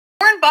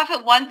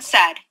Buffett once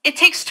said, it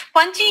takes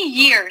 20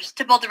 years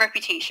to build a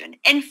reputation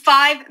and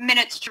 5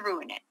 minutes to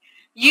ruin it.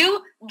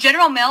 You,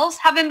 General Mills,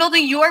 have been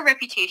building your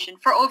reputation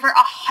for over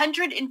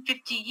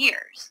 150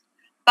 years.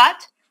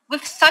 But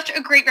with such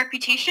a great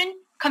reputation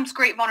comes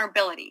great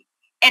vulnerability.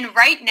 And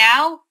right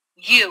now,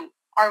 you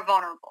are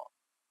vulnerable.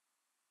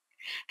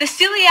 The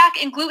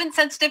celiac and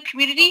gluten-sensitive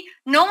community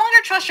no longer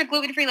trust your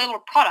gluten-free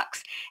labeled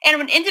products. And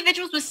when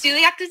individuals with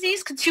celiac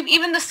disease consume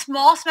even the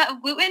smallest amount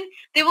of gluten,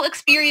 they will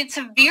experience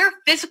severe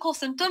physical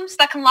symptoms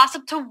that can last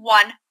up to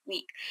 1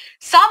 week.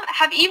 Some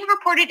have even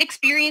reported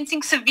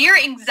experiencing severe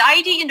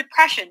anxiety and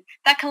depression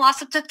that can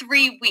last up to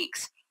 3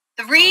 weeks.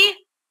 3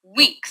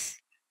 weeks.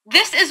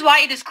 This is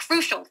why it is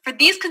crucial for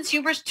these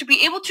consumers to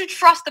be able to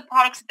trust the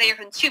products that they are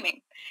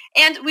consuming.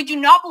 And we do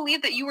not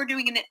believe that you are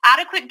doing an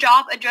adequate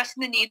job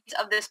addressing the needs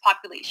of this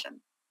population.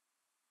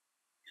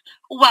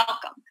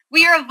 Welcome.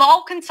 We are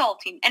Evolve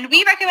Consulting, and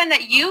we recommend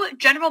that you,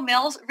 General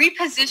Mills,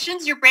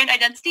 repositions your brand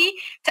identity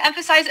to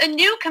emphasize a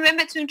new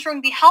commitment to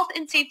ensuring the health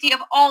and safety of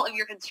all of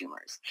your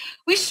consumers.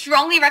 We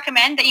strongly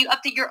recommend that you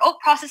update your oat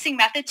processing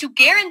method to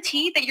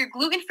guarantee that your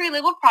gluten-free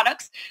labeled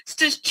products,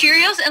 such as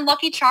Cheerios and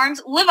Lucky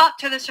Charms, live up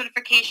to the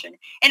certification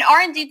and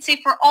are indeed safe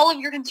for all of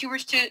your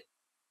consumers to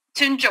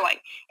enjoy,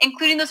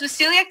 including those with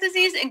celiac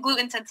disease and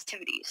gluten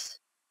sensitivities.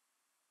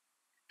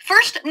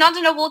 First,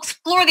 Nandana will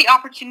explore the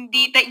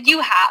opportunity that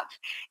you have.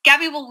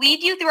 Gabby will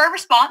lead you through our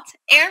response,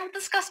 Aaron will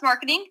discuss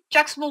marketing,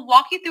 Jackson will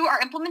walk you through our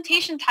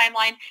implementation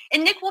timeline,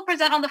 and Nick will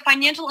present on the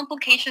financial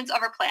implications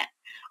of our plan.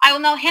 I will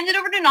now hand it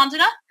over to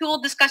Nandana, who will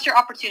discuss your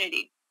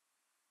opportunity.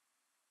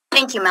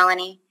 Thank you,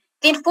 Melanie.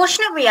 The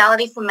unfortunate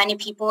reality for many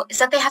people is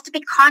that they have to be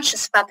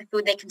conscious about the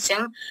food they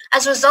consume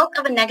as a result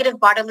of a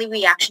negative bodily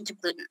reaction to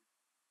gluten.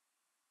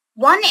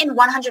 1 in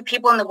 100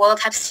 people in the world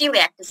have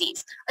celiac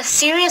disease, a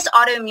serious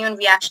autoimmune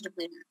reaction to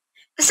gluten.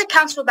 This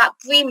accounts for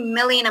about 3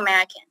 million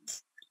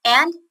Americans.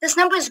 And this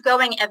number is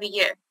growing every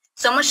year,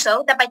 so much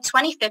so that by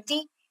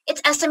 2050,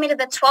 it's estimated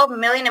that 12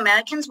 million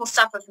Americans will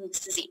suffer from this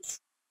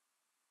disease.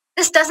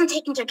 This doesn't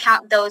take into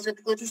account those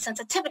with gluten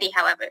sensitivity,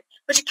 however,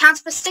 which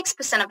accounts for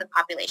 6% of the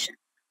population.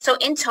 So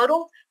in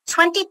total,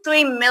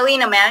 23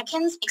 million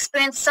Americans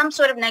experience some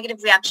sort of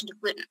negative reaction to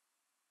gluten.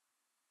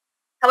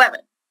 However,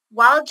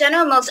 while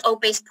General Mills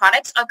oat-based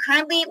products are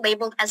currently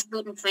labeled as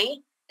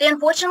gluten-free, they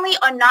unfortunately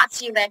are not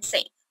celiac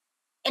safe.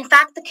 In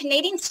fact, the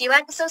Canadian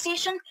Celiac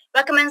Association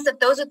recommends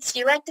that those with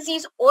celiac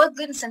disease or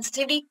gluten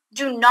sensitivity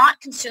do not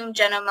consume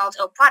General Mills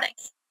oat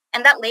products,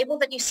 and that label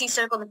that you see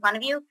circled in front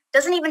of you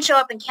doesn't even show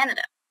up in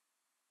Canada.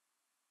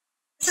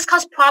 This has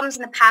caused problems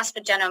in the past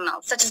for General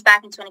Mills, such as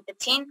back in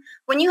 2015,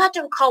 when you had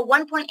to recall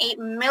 1.8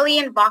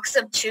 million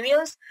boxes of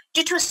Cheerios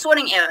due to a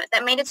sorting error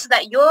that made it so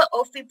that your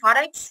oat-free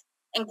products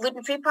and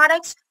gluten-free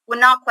products were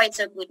not quite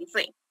so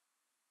gluten-free.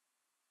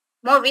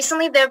 More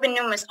recently, there have been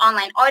numerous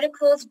online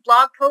articles,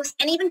 blog posts,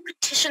 and even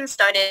petitions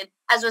started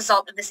as a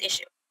result of this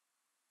issue.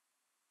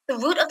 The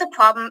root of the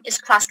problem is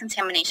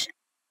cross-contamination.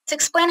 To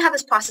explain how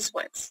this process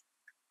works,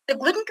 the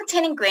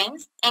gluten-containing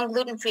grains and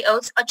gluten-free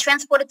oats are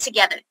transported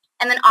together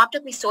and then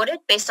optically sorted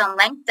based on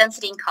length,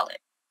 density, and color.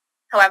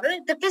 However,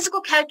 the physical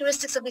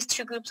characteristics of these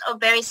two groups are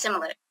very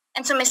similar,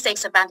 and so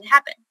mistakes are bound to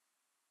happen.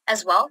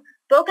 As well,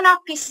 broken off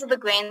pieces of the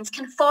grains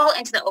can fall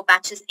into the oat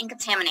batches and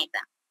contaminate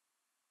them.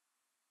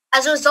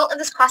 As a result of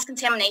this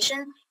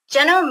cross-contamination,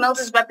 General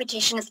Mills'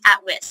 reputation is at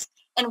risk,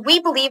 and we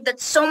believe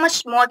that so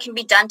much more can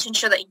be done to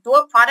ensure that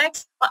your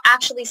products are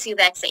actually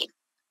celiac safe,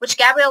 which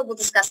Gabrielle will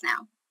discuss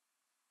now.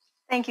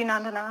 Thank you,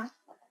 Nandana.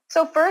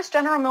 So first,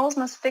 General Mills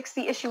must fix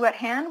the issue at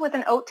hand with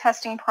an oat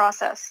testing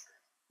process.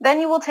 Then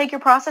you will take your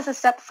process a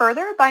step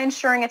further by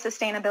ensuring its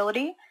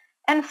sustainability.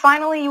 And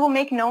finally, you will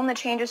make known the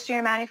changes to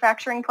your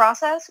manufacturing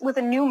process with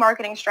a new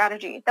marketing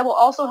strategy that will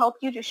also help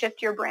you to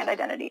shift your brand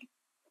identity.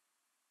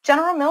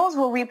 General Mills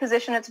will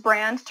reposition its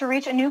brand to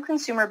reach a new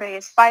consumer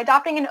base by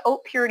adopting an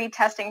oat purity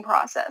testing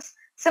process,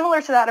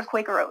 similar to that of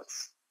Quaker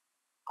Oats.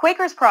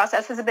 Quaker's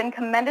process has been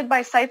commended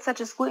by sites such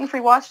as Gluten Free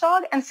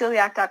Watchdog and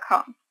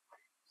Celiac.com.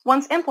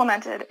 Once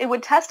implemented, it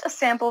would test a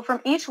sample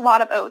from each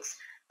lot of oats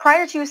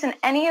prior to use in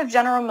any of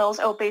General Mills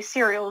oat-based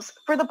cereals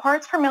for the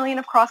parts per million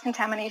of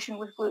cross-contamination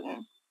with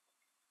gluten.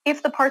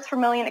 If the parts per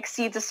million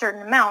exceeds a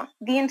certain amount,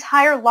 the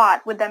entire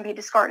lot would then be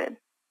discarded.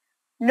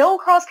 No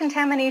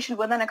cross-contamination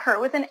would then occur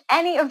within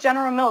any of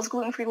General Mills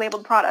gluten-free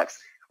labeled products,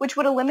 which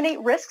would eliminate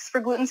risks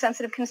for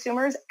gluten-sensitive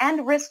consumers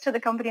and risk to the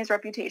company's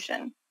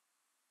reputation.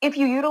 If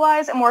you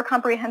utilize a more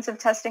comprehensive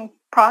testing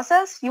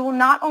process, you will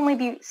not only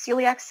be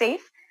celiac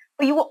safe,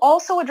 but you will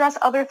also address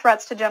other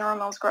threats to General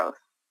Mills growth.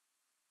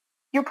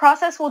 Your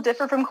process will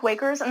differ from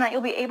Quaker's in that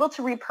you'll be able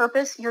to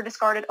repurpose your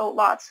discarded oat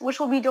lots, which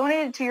will be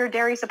donated to your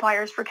dairy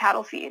suppliers for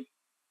cattle feed.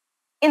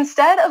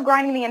 Instead of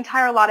grinding the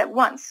entire lot at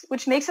once,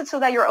 which makes it so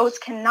that your oats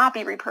cannot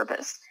be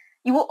repurposed,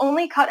 you will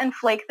only cut and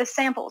flake the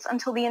samples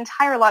until the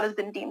entire lot has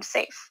been deemed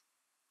safe.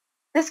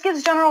 This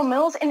gives General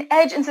Mills an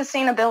edge in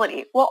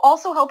sustainability, while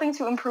also helping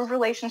to improve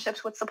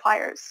relationships with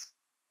suppliers.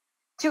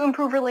 To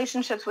improve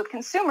relationships with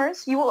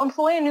consumers, you will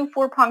employ a new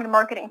 4-pronged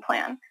marketing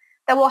plan,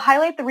 that will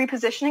highlight the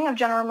repositioning of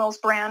General Mills'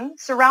 brand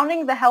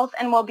surrounding the health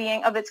and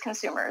well-being of its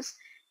consumers,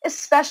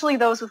 especially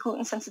those with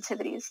gluten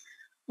sensitivities,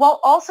 while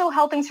also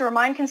helping to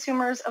remind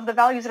consumers of the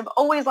values that have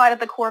always lied at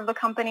the core of the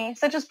company,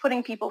 such as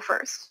putting people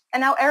first.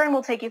 And now Erin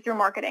will take you through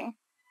marketing.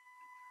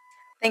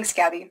 Thanks,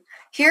 Gabby.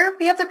 Here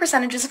we have the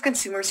percentages of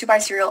consumers who buy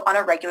cereal on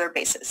a regular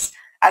basis.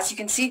 As you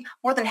can see,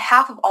 more than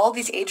half of all of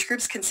these age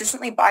groups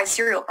consistently buy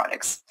cereal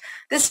products.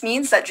 This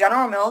means that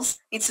General Mills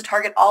needs to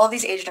target all of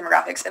these age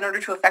demographics in order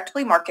to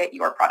effectively market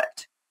your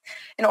product.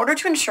 In order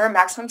to ensure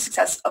maximum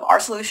success of our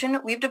solution,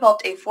 we've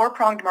developed a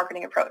four-pronged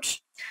marketing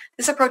approach.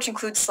 This approach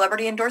includes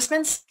celebrity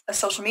endorsements, a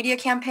social media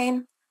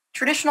campaign,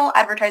 traditional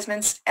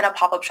advertisements, and a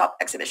pop-up shop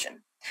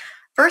exhibition.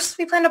 First,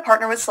 we plan to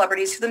partner with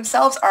celebrities who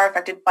themselves are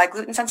affected by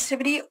gluten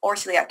sensitivity or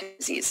celiac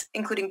disease,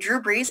 including Drew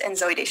Brees and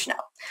Zooey Deschanel.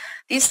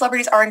 These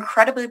celebrities are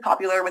incredibly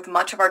popular with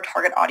much of our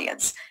target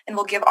audience and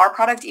will give our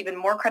product even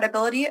more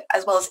credibility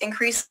as well as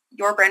increase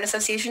your brand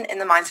association in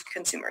the minds of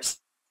consumers.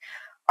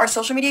 Our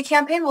social media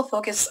campaign will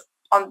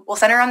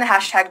center on the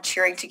hashtag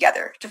cheering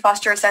together to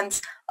foster a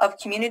sense of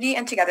community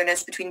and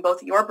togetherness between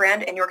both your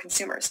brand and your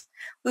consumers.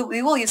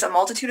 We will use a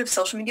multitude of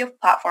social media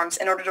platforms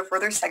in order to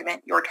further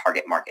segment your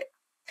target market.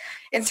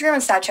 Instagram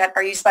and Snapchat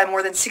are used by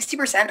more than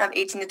 60% of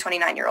 18 to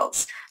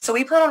 29-year-olds, so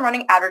we plan on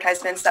running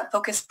advertisements that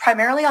focus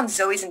primarily on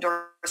Zoe's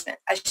endorsement,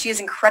 as she is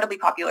incredibly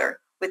popular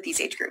with these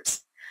age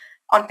groups.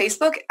 On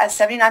Facebook, as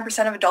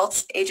 79% of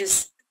adults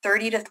ages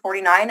 30 to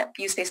 49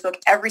 use Facebook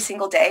every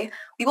single day,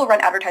 we will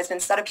run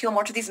advertisements that appeal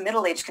more to these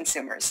middle-aged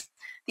consumers.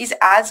 These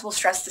ads will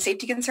stress the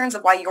safety concerns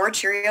of why your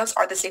Cheerios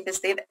are the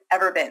safest they've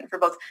ever been for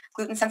both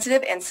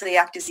gluten-sensitive and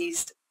celiac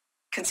diseased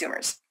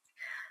consumers.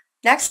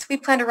 Next, we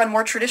plan to run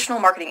more traditional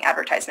marketing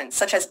advertisements,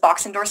 such as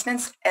box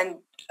endorsements and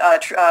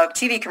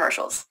TV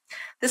commercials.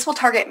 This will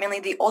target mainly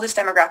the oldest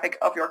demographic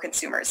of your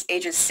consumers,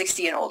 ages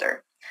 60 and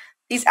older.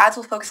 These ads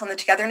will focus on the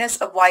togetherness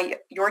of why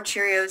your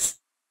Cheerios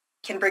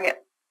can bring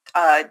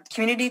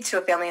community to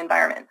a family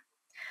environment.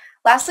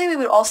 Lastly, we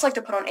would also like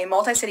to put on a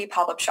multi-city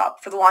pop-up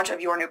shop for the launch of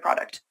your new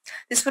product.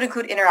 This would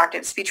include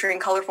interactives featuring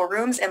colorful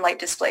rooms and light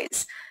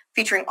displays,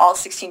 featuring all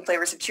 16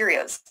 flavors of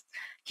Cheerios.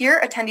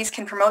 Here, attendees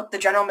can promote the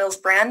General Mills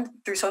brand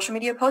through social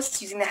media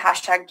posts using the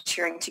hashtag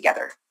cheering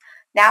together.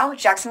 Now,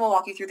 Jackson will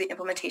walk you through the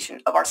implementation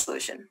of our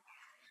solution.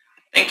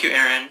 Thank you,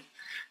 Erin.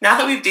 Now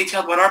that we've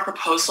detailed what our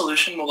proposed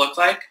solution will look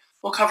like,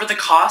 we'll cover the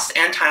cost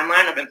and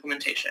timeline of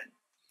implementation.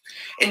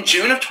 In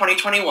June of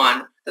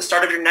 2021, the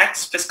start of your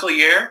next fiscal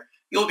year,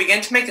 you will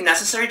begin to make the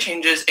necessary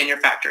changes in your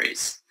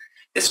factories.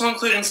 This will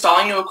include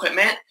installing new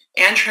equipment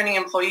and training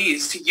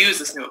employees to use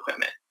this new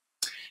equipment.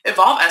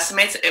 Evolve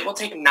estimates that it will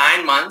take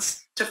 9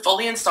 months to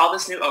fully install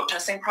this new oat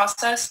testing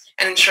process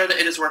and ensure that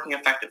it is working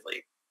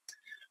effectively.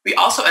 We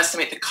also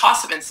estimate the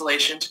cost of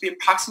installation to be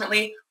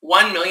approximately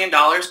 $1 million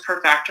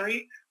per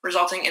factory,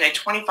 resulting in a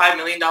 $25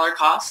 million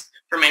cost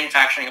for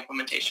manufacturing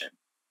implementation.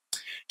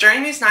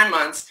 During these 9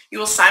 months, you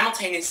will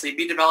simultaneously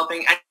be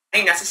developing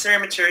any necessary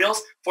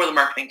materials for the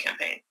marketing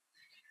campaign.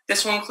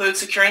 This will include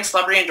securing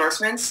celebrity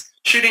endorsements,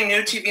 shooting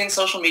new TV and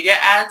social media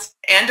ads,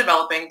 and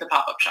developing the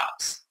pop-up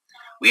shops.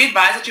 We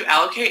advise that you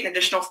allocate an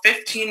additional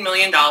 $15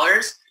 million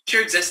to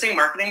your existing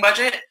marketing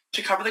budget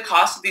to cover the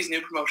cost of these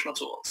new promotional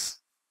tools.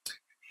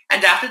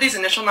 And after these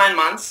initial 9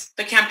 months,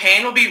 the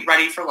campaign will be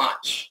ready for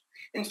launch.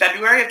 In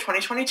February of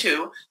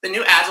 2022, the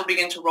new ads will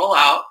begin to roll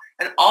out,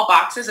 and all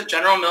boxes of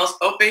General Mills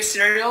oat-based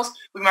cereals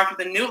will be marked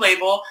with a new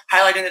label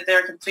highlighting that they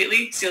are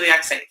completely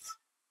celiac safe.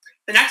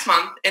 The next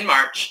month, in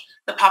March,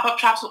 the pop-up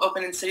shops will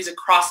open in cities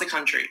across the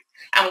country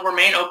and will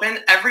remain open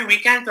every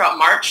weekend throughout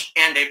March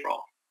and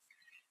April.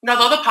 And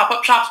although the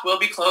pop-up shops will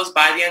be closed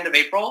by the end of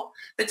April,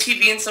 the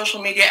TV and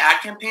social media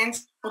ad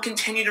campaigns will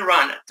continue to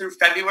run through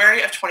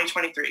February of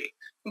 2023,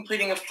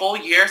 completing a full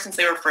year since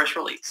they were first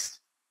released.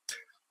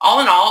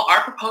 All in all,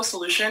 our proposed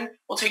solution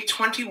will take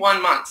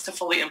 21 months to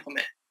fully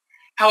implement.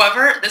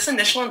 However, this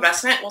initial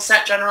investment will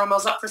set General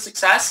Mills up for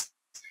success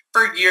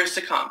for years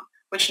to come,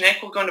 which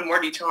Nick will go into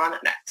more detail on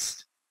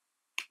next.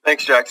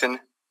 Thanks, Jackson.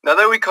 Now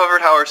that we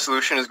covered how our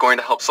solution is going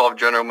to help solve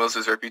General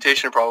Mills'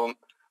 reputation problem,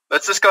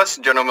 let's discuss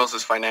General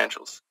Mills'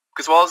 financials.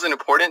 Because while it's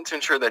important to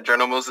ensure that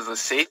General Mills is a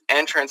safe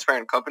and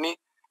transparent company,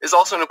 it's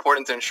also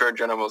important to ensure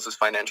General Mills'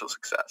 financial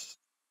success.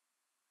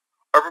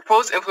 Our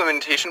proposed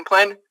implementation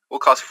plan will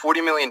cost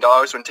 $40 million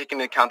when taking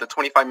into account the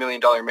 $25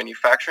 million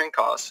manufacturing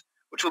costs,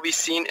 which will be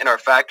seen in our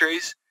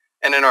factories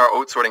and in our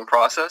oat sorting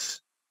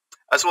process,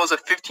 as well as a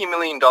 $15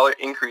 million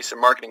increase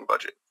in marketing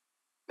budget.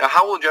 Now,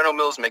 how will General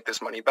Mills make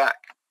this money back?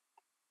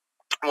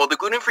 Well, the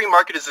gluten-free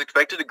market is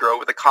expected to grow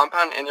with a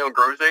compound annual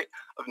growth rate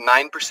of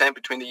 9%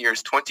 between the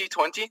years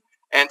 2020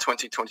 and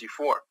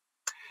 2024.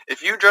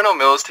 If you, General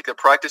Mills, take the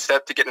proactive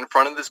step to get in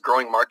front of this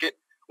growing market,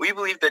 we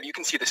believe that you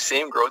can see the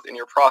same growth in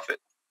your profit.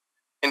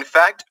 In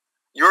fact,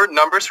 your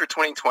numbers for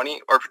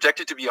 2020 are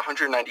projected to be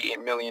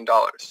 $198 million.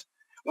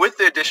 With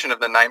the addition of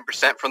the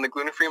 9% from the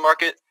gluten-free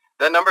market,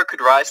 that number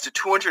could rise to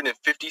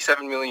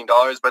 $257 million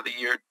by the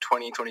year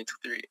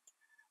 2023.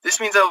 This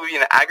means that will be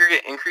an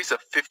aggregate increase of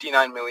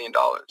 $59 million.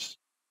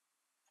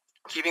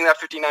 Keeping that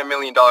 $59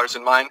 million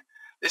in mind,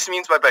 This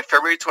means by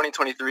February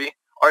 2023,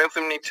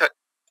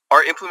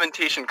 our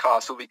implementation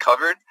costs will be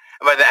covered,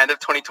 and by the end of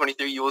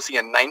 2023, you will see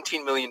a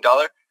 $19 million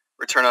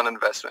return on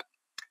investment.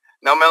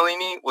 Now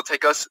Melanie will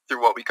take us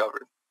through what we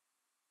covered.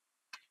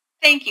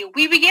 Thank you.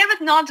 We began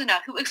with Nandana,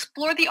 who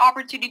explored the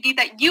opportunity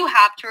that you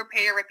have to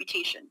repair your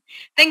reputation.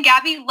 Then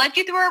Gabby led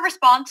you through our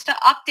response to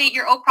update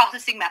your oat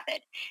processing method.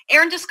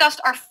 Aaron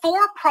discussed our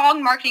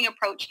 4-pronged marketing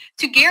approach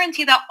to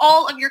guarantee that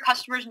all of your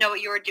customers know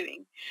what you are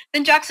doing.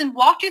 Then Jackson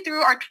walked you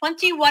through our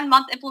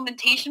 21-month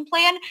implementation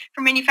plan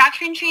for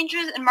manufacturing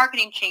changes and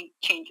marketing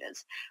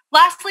changes.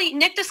 Lastly,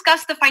 Nick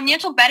discussed the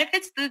financial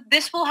benefits that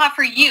this will have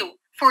for you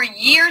for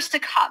years to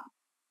come.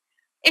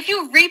 If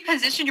you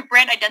reposition your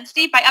brand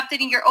identity by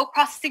updating your oat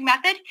processing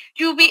method,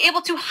 you will be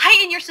able to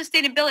heighten your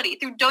sustainability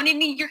through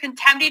donating your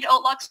contaminated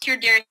oat lots to your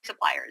dairy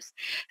suppliers.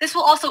 This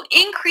will also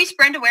increase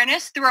brand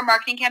awareness through our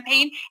marketing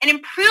campaign and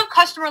improve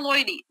customer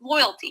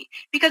loyalty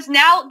because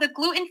now the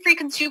gluten-free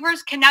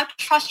consumers can now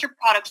trust your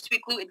products to be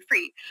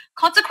gluten-free.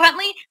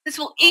 Consequently, this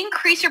will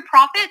increase your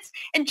profits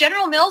and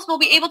General Mills will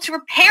be able to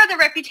repair the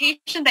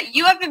reputation that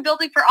you have been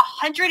building for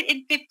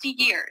 150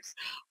 years,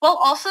 while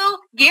also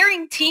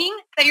guaranteeing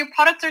that your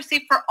products are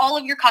safe for all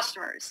of your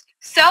customers.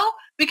 So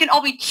we can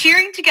all be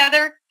cheering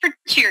together for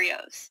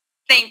Cheerios.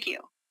 Thank you.